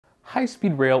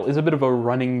High-speed rail is a bit of a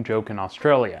running joke in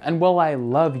Australia, and while I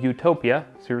love Utopia,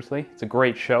 seriously, it's a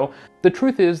great show, the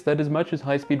truth is that as much as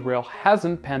high-speed rail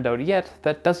hasn't panned out yet,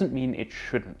 that doesn't mean it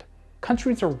shouldn't.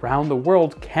 Countries around the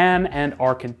world can and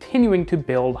are continuing to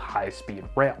build high-speed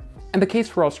rail. And the case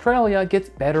for Australia gets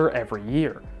better every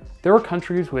year. There are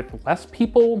countries with less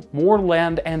people, more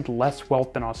land, and less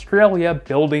wealth than Australia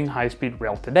building high-speed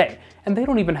rail today, and they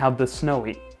don't even have the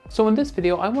snowy. So in this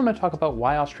video, I want to talk about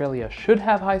why Australia should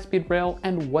have high-speed rail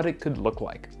and what it could look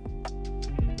like.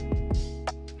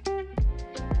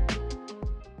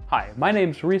 Hi, my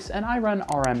name's Reece and I run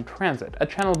RMTransit, a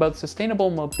channel about sustainable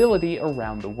mobility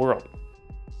around the world.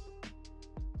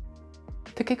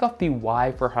 To kick off the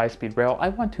why for high-speed rail, I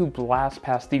want to blast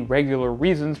past the regular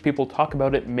reasons people talk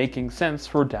about it making sense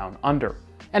for Down Under,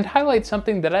 and highlight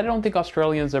something that I don't think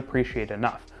Australians appreciate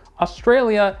enough.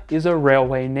 Australia is a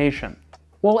railway nation.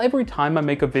 Well, every time I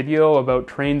make a video about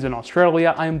trains in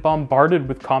Australia, I am bombarded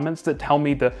with comments that tell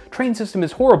me the train system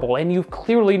is horrible and you've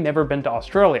clearly never been to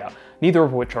Australia, neither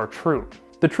of which are true.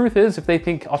 The truth is, if they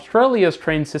think Australia's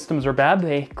train systems are bad,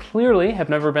 they clearly have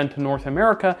never been to North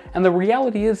America, and the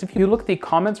reality is, if you look at the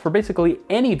comments for basically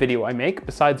any video I make,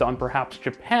 besides on perhaps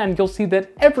Japan, you'll see that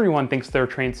everyone thinks their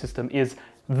train system is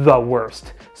the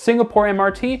worst. Singapore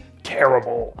MRT?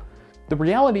 Terrible. The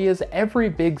reality is every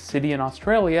big city in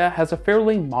Australia has a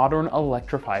fairly modern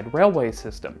electrified railway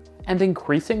system. And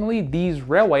increasingly, these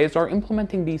railways are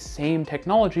implementing the same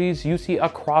technologies you see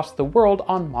across the world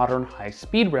on modern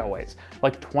high-speed railways,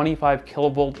 like 25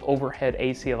 kilovolt overhead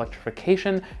AC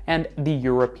electrification and the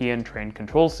European train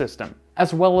control system,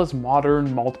 as well as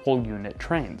modern multiple unit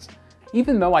trains.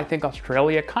 Even though I think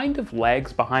Australia kind of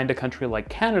lags behind a country like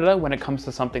Canada when it comes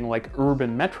to something like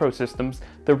urban metro systems,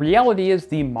 the reality is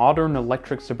the modern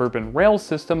electric suburban rail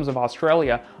systems of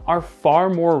Australia are far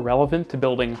more relevant to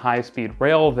building high-speed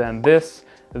rail than this,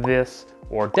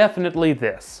 or definitely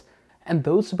this. And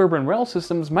those suburban rail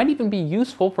systems might even be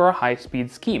useful for a high-speed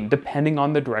scheme, depending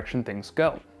on the direction things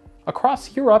go.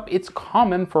 Across Europe, it's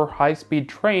common for high-speed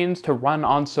trains to run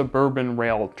on suburban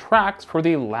rail tracks for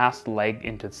the last leg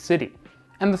into the city.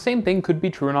 And the same thing could be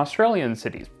true in Australian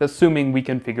cities, assuming we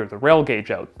can figure the rail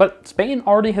gauge out, but Spain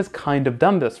already has kind of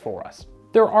done this for us.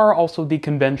 There are also the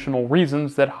conventional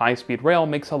reasons that high-speed rail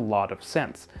makes a lot of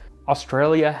sense.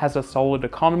 Australia has a solid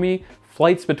economy,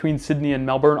 flights between Sydney and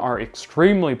Melbourne are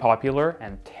extremely popular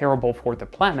and terrible for the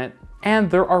planet, and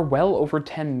there are well over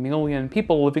 10 million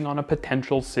people living on a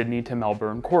potential Sydney to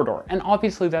Melbourne corridor, and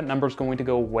obviously that number is going to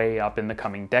go way up in the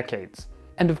coming decades.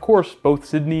 And of course, both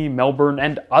Sydney, Melbourne,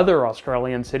 and other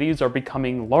Australian cities are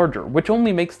becoming larger, which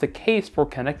only makes the case for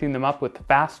connecting them up with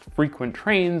fast, frequent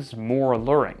trains more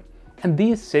alluring. And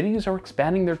these cities are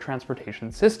expanding their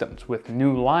transportation systems with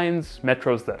new lines,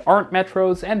 metros that aren't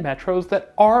metros, and metros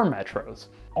that are metros.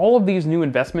 All of these new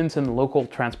investments in local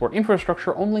transport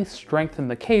infrastructure only strengthen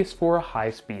the case for a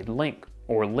high-speed link,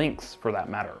 or links for that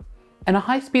matter. And a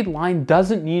high-speed line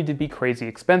doesn't need to be crazy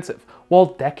expensive.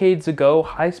 While decades ago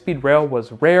high-speed rail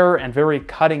was rare and very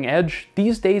cutting edge,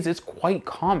 these days it's quite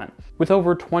common, with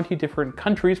over 20 different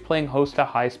countries playing host to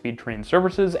high-speed train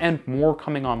services and more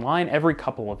coming online every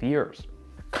couple of years.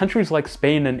 Countries like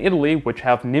Spain and Italy, which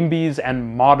have NIMBYs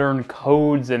and modern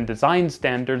codes and design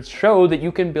standards, show that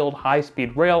you can build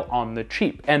high-speed rail on the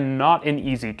cheap and not in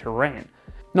easy terrain.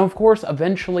 Now, of course,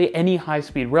 eventually any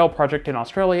high-speed rail project in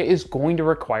Australia is going to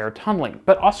require tunneling,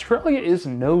 but Australia is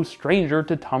no stranger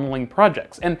to tunneling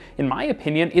projects, and in my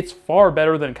opinion, it's far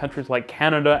better than countries like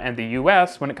Canada and the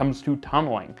US when it comes to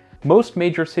tunneling. Most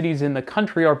major cities in the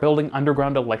country are building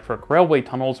underground electric railway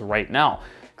tunnels right now,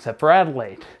 except for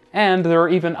Adelaide. And there are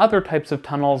even other types of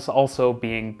tunnels also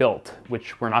being built,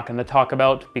 which we're not going to talk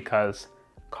about because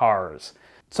cars.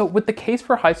 So with the case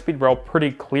for high-speed rail pretty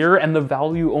clear and the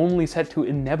value only set to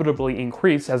inevitably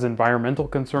increase as environmental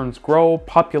concerns grow,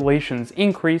 populations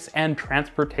increase, and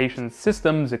transportation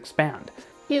systems expand,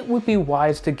 it would be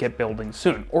wise to get building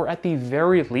soon, or at the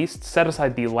very least set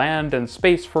aside the land and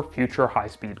space for future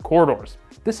high-speed corridors.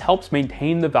 This helps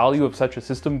maintain the value of such a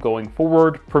system going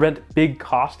forward, prevent big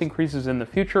cost increases in the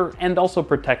future, and also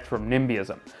protect from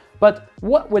NIMBYism. But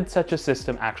what would such a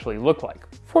system actually look like?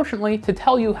 Fortunately, to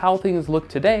tell you how things look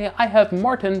today, I have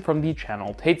Martin from the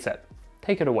channel Tateset.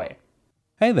 Take it away.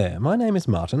 Hey there, my name is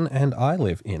Martin and I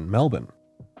live in Melbourne.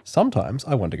 Sometimes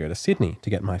I want to go to Sydney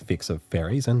to get my fix of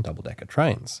ferries and double-decker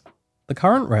trains. The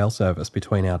current rail service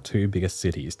between our two biggest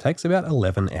cities takes about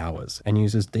 11 hours and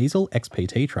uses diesel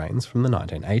XPT trains from the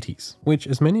 1980s, which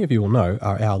as many of you will know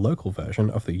are our local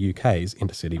version of the UK's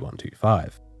Intercity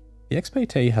 125. The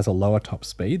XPT has a lower top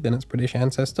speed than its British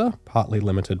ancestor, partly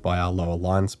limited by our lower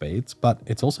line speeds, but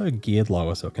it's also geared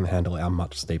lower so it can handle our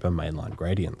much steeper mainline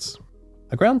gradients.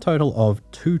 A ground total of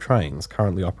 2 trains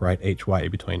currently operate each way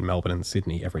between Melbourne and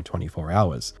Sydney every 24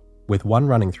 hours, with one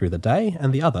running through the day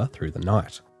and the other through the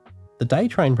night. The day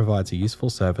train provides a useful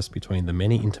service between the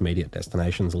many intermediate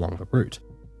destinations along the route,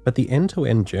 but the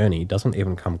end-to-end journey doesn't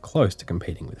even come close to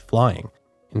competing with flying.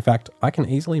 In fact, I can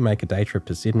easily make a day trip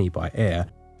to Sydney by air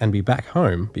and be back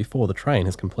home before the train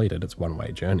has completed its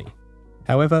one-way journey.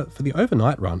 However, for the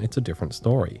overnight run, it's a different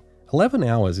story. 11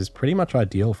 hours is pretty much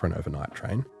ideal for an overnight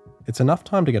train. It's enough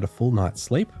time to get a full night's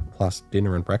sleep, plus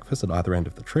dinner and breakfast at either end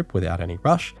of the trip without any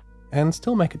rush, and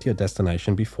still make it to your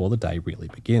destination before the day really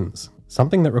begins.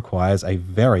 Something that requires a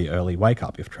very early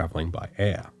wake-up if travelling by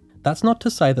air. That's not to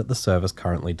say that the service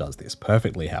currently does this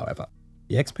perfectly, however.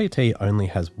 The XPT only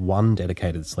has one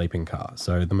dedicated sleeping car,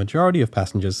 so the majority of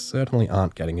passengers certainly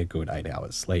aren't getting a good 8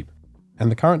 hours sleep. And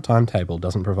the current timetable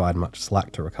doesn't provide much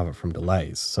slack to recover from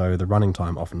delays, so the running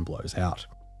time often blows out.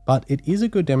 But it is a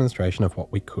good demonstration of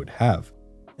what we could have.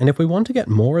 And if we want to get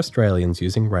more Australians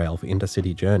using rail for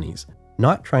intercity journeys,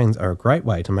 night trains are a great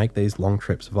way to make these long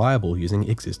trips viable using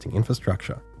existing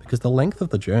infrastructure, because the length of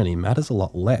the journey matters a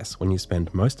lot less when you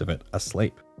spend most of it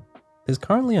asleep. There's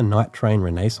currently a night train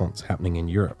renaissance happening in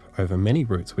Europe over many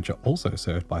routes which are also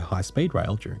served by high-speed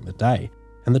rail during the day,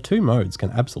 and the two modes can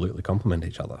absolutely complement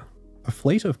each other. A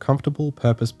fleet of comfortable,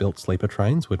 purpose-built sleeper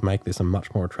trains would make this a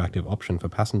much more attractive option for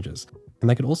passengers, and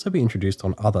they could also be introduced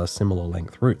on other similar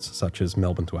length routes such as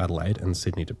Melbourne to Adelaide and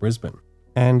Sydney to Brisbane.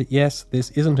 And yes,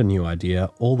 this isn't a new idea,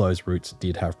 all those routes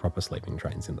did have proper sleeping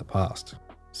trains in the past.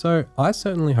 So I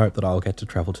certainly hope that I'll get to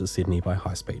travel to Sydney by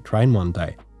high-speed train one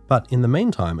day, but in the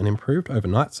meantime, an improved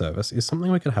overnight service is something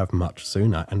we could have much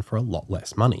sooner and for a lot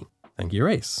less money. Thank you,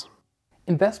 Reece.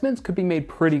 Investments could be made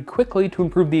pretty quickly to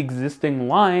improve the existing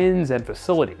lines and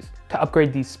facilities, to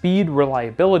upgrade the speed,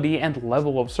 reliability, and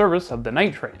level of service of the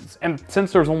night trains. And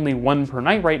since there's only one per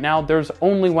night right now, there's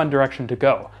only one direction to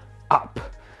go: up.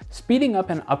 Speeding up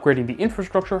and upgrading the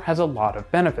infrastructure has a lot of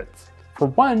benefits. For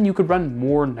one, you could run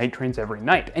more night trains every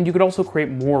night, and you could also create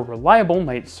more reliable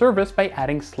night service by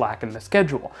adding slack in the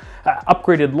schedule.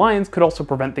 Upgraded lines could also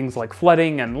prevent things like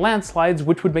flooding and landslides,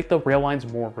 which would make the rail lines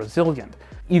more resilient.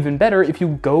 Even better, if you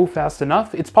go fast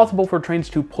enough, it's possible for trains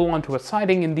to pull onto a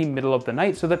siding in the middle of the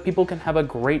night so that people can have a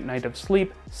great night of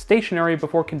sleep, stationary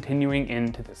before continuing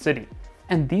into the city.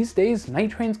 And these days,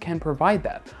 night trains can provide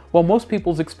that. While most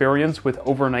people's experience with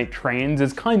overnight trains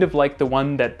is kind of like the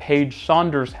one that Paige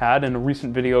Saunders had in a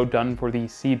recent video done for the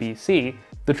CBC,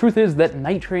 the truth is that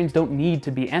night trains don't need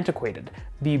to be antiquated.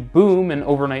 The boom in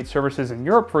overnight services in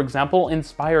Europe, for example,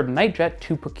 inspired Nightjet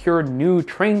to procure new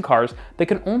train cars that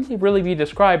can only really be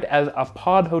described as a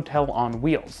pod hotel on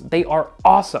wheels. They are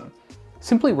awesome.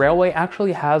 Simply Railway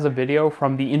actually has a video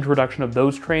from the introduction of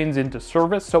those trains into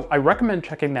service, so I recommend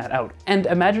checking that out. And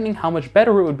imagining how much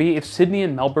better it would be if Sydney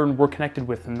and Melbourne were connected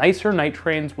with nicer night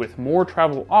trains with more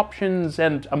travel options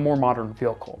and a more modern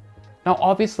vehicle. Now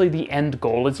obviously the end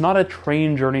goal is not a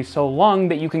train journey so long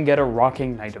that you can get a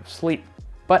rocking night of sleep.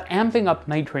 But amping up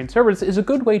night train service is a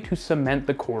good way to cement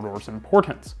the corridor's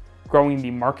importance. Growing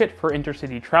the market for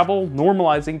intercity travel,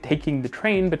 normalizing taking the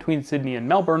train between Sydney and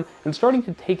Melbourne, and starting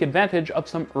to take advantage of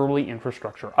some early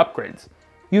infrastructure upgrades.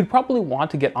 You'd probably want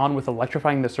to get on with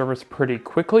electrifying the service pretty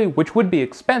quickly, which would be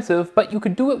expensive, but you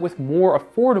could do it with more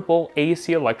affordable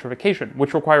AC electrification,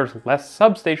 which requires less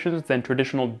substations than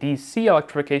traditional DC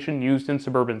electrification used in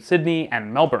suburban Sydney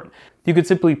and Melbourne. You could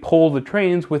simply pull the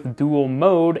trains with dual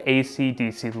mode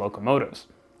AC-DC locomotives.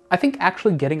 I think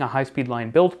actually getting a high-speed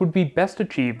line built would be best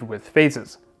achieved with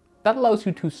phases. That allows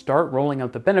you to start rolling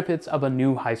out the benefits of a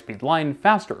new high-speed line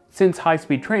faster, since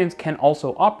high-speed trains can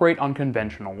also operate on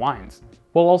conventional lines,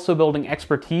 while also building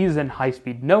expertise and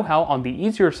high-speed know-how on the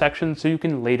easier sections so you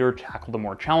can later tackle the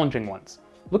more challenging ones.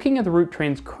 Looking at the route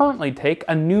trains currently take,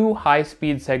 a new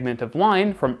high-speed segment of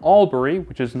line from Albury,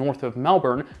 which is north of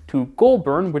Melbourne, to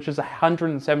Goulburn, which is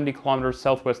 170 kilometers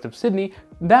southwest of Sydney,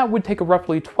 that would take a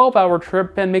roughly 12-hour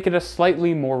trip and make it a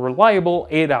slightly more reliable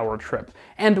 8-hour trip.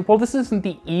 And while this isn't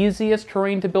the easiest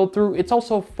terrain to build through, it's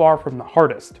also far from the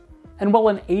hardest. And while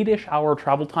an 8-ish hour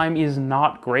travel time is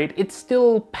not great, it's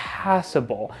still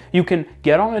passable. You can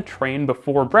get on a train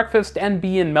before breakfast and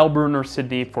be in Melbourne or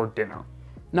Sydney for dinner.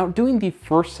 Now, doing the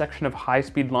first section of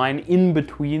high-speed line in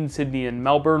between Sydney and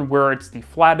Melbourne, where it's the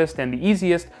flattest and the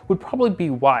easiest, would probably be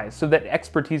wise, so that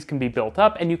expertise can be built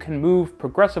up and you can move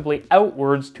progressively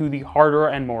outwards to the harder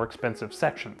and more expensive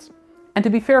sections. And to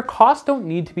be fair, costs don't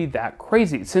need to be that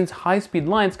crazy, since high-speed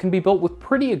lines can be built with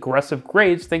pretty aggressive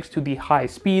grades thanks to the high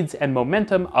speeds and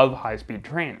momentum of high-speed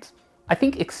trains. I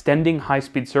think extending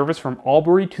high-speed service from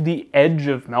Albury to the edge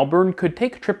of Melbourne could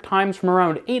take trip times from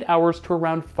around 8 hours to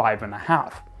around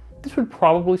 5.5. This would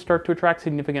probably start to attract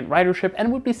significant ridership and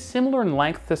would be similar in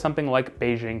length to something like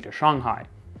Beijing to Shanghai.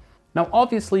 Now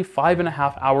obviously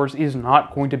 5.5 hours is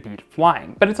not going to beat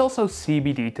flying, but it's also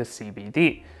CBD to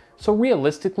CBD, so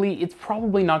realistically it's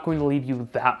probably not going to leave you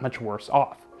that much worse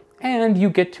off. And you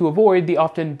get to avoid the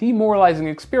often demoralizing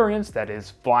experience that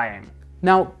is flying.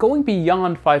 Now, going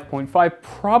beyond 5.5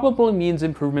 probably means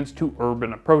improvements to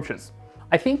urban approaches.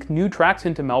 I think new tracks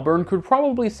into Melbourne could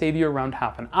probably save you around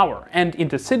half an hour, and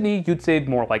into Sydney you'd save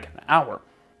more like an hour.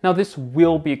 Now this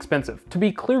will be expensive. To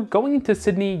be clear, going into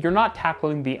Sydney you're not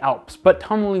tackling the Alps, but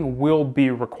tunneling will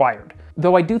be required.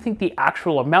 Though I do think the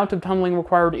actual amount of tunneling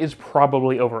required is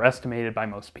probably overestimated by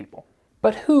most people.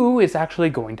 But who is actually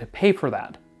going to pay for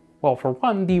that? Well, for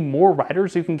one, the more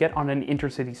riders you can get on an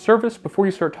intercity service before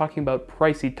you start talking about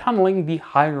pricey tunneling, the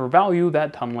higher value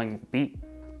that tunneling will be.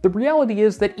 The reality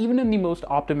is that even in the most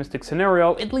optimistic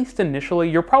scenario, at least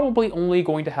initially, you're probably only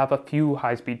going to have a few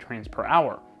high-speed trains per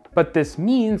hour. But this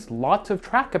means lots of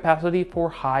track capacity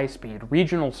for high-speed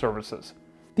regional services.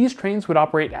 These trains would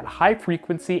operate at high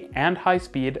frequency and high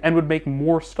speed and would make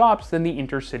more stops than the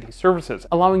intercity services,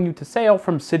 allowing you to sail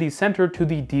from city center to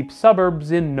the deep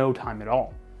suburbs in no time at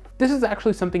all. This is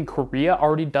actually something Korea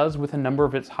already does with a number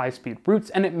of its high-speed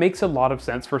routes, and it makes a lot of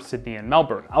sense for Sydney and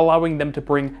Melbourne, allowing them to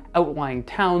bring outlying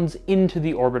towns into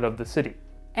the orbit of the city.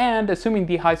 And assuming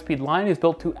the high-speed line is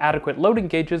built to adequate loading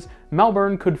gauges,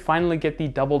 Melbourne could finally get the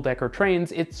double-decker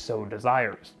trains it so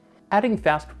desires. Adding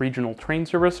fast regional train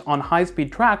service on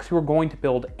high-speed tracks you are going to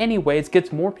build anyways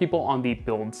gets more people on the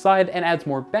build side and adds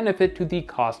more benefit to the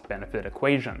cost-benefit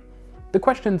equation. The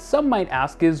question some might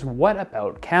ask is, what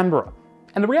about Canberra?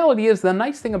 And the reality is, the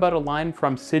nice thing about a line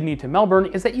from Sydney to Melbourne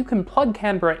is that you can plug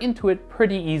Canberra into it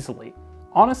pretty easily.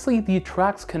 Honestly, the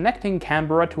tracks connecting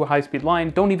Canberra to a high-speed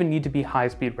line don't even need to be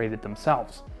high-speed rated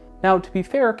themselves. Now, to be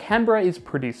fair, Canberra is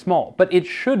pretty small, but it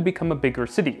should become a bigger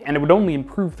city, and it would only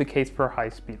improve the case for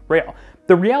high-speed rail.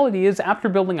 The reality is, after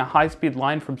building a high-speed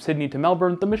line from Sydney to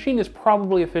Melbourne, the machine is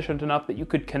probably efficient enough that you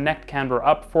could connect Canberra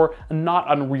up for not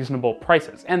unreasonable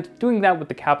prices, and doing that with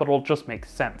the capital just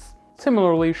makes sense.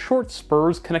 Similarly, short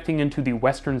spurs connecting into the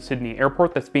Western Sydney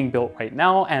airport that's being built right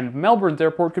now and Melbourne's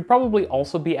airport could probably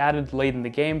also be added late in the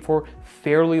game for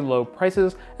fairly low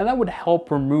prices, and that would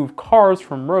help remove cars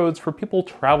from roads for people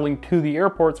traveling to the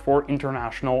airports for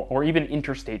international or even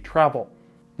interstate travel.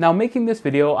 Now, making this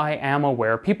video, I am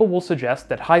aware people will suggest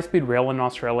that high-speed rail in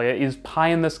Australia is pie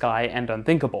in the sky and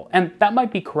unthinkable, and that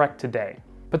might be correct today.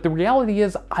 But the reality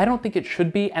is, I don't think it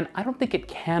should be, and I don't think it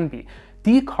can be.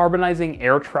 Decarbonizing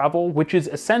air travel, which is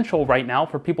essential right now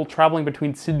for people traveling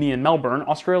between Sydney and Melbourne,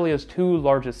 Australia's two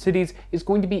largest cities, is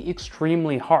going to be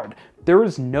extremely hard. There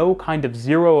is no kind of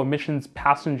zero emissions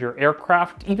passenger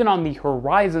aircraft, even on the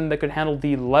horizon, that could handle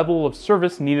the level of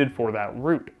service needed for that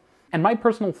route. And my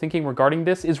personal thinking regarding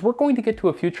this is we're going to get to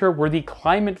a future where the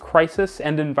climate crisis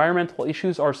and environmental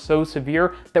issues are so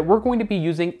severe that we're going to be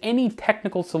using any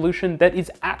technical solution that is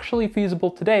actually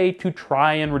feasible today to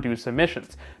try and reduce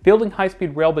emissions. Building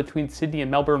high-speed rail between Sydney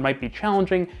and Melbourne might be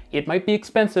challenging, it might be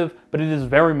expensive, but it is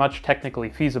very much technically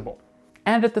feasible.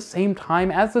 And at the same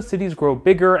time, as the cities grow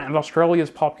bigger and Australia's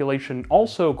population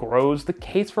also grows, the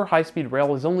case for high-speed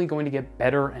rail is only going to get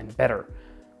better and better.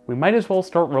 We might as well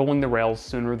start rolling the rails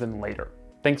sooner than later.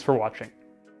 Thanks for watching.